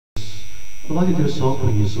I'd like to do a song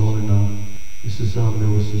for you all, and this is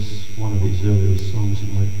one of his earlier songs,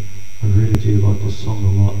 and I really do like this song a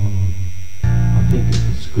lot, and I think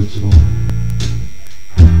it's a good song.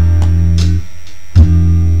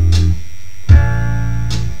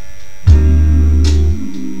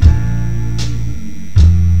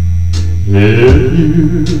 If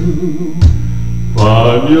you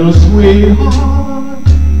find your sweetheart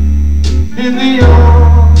in the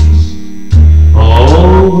arms of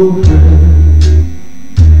a friend,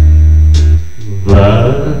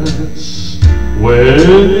 that's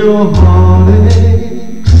when your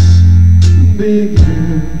heartaches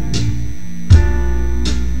begin.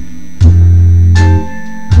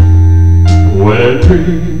 When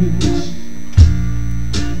dreams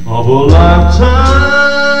of a lifetime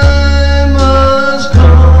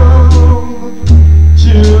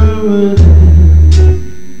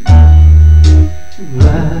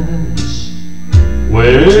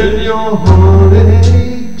when your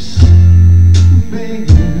heartaches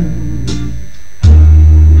begin.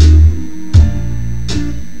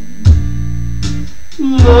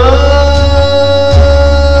 Love's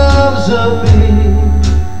a thing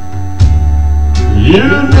you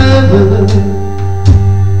never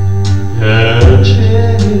can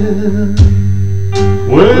share.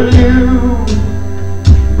 When you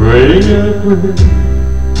bring a friend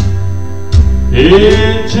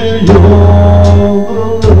into your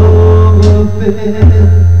love affair,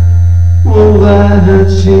 well,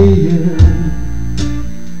 that's the end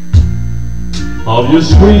of your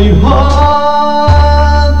sweetheart.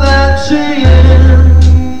 That's the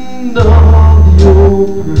end of your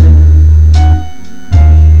friend.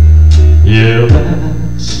 Yeah,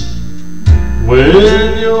 that's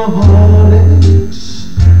when your heartaches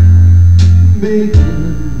begin.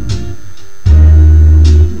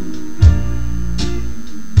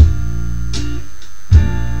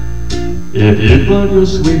 If you find your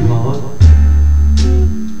sweetheart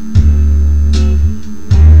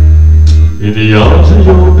in the arms of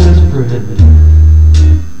your best friend,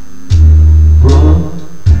 run.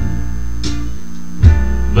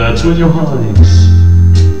 That's when your heartaches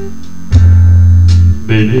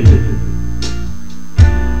begin.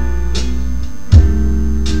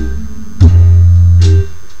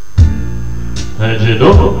 And you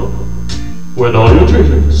know, when all your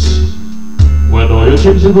dreams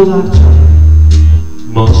of a lifetime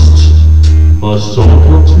must all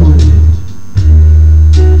come to an end.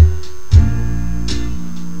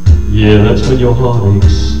 Yeah, that's when your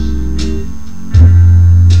heartaches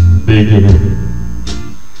begin.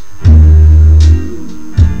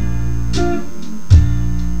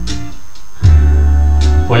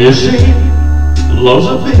 For you see, love's a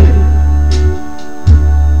thing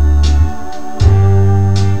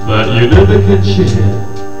that you never can share.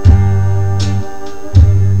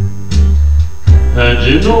 And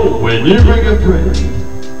you know, when you bring a friend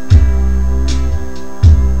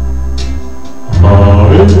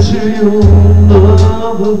into your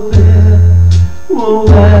love affair, well,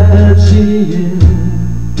 that's the end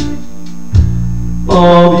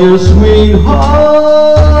of your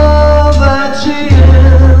sweetheart.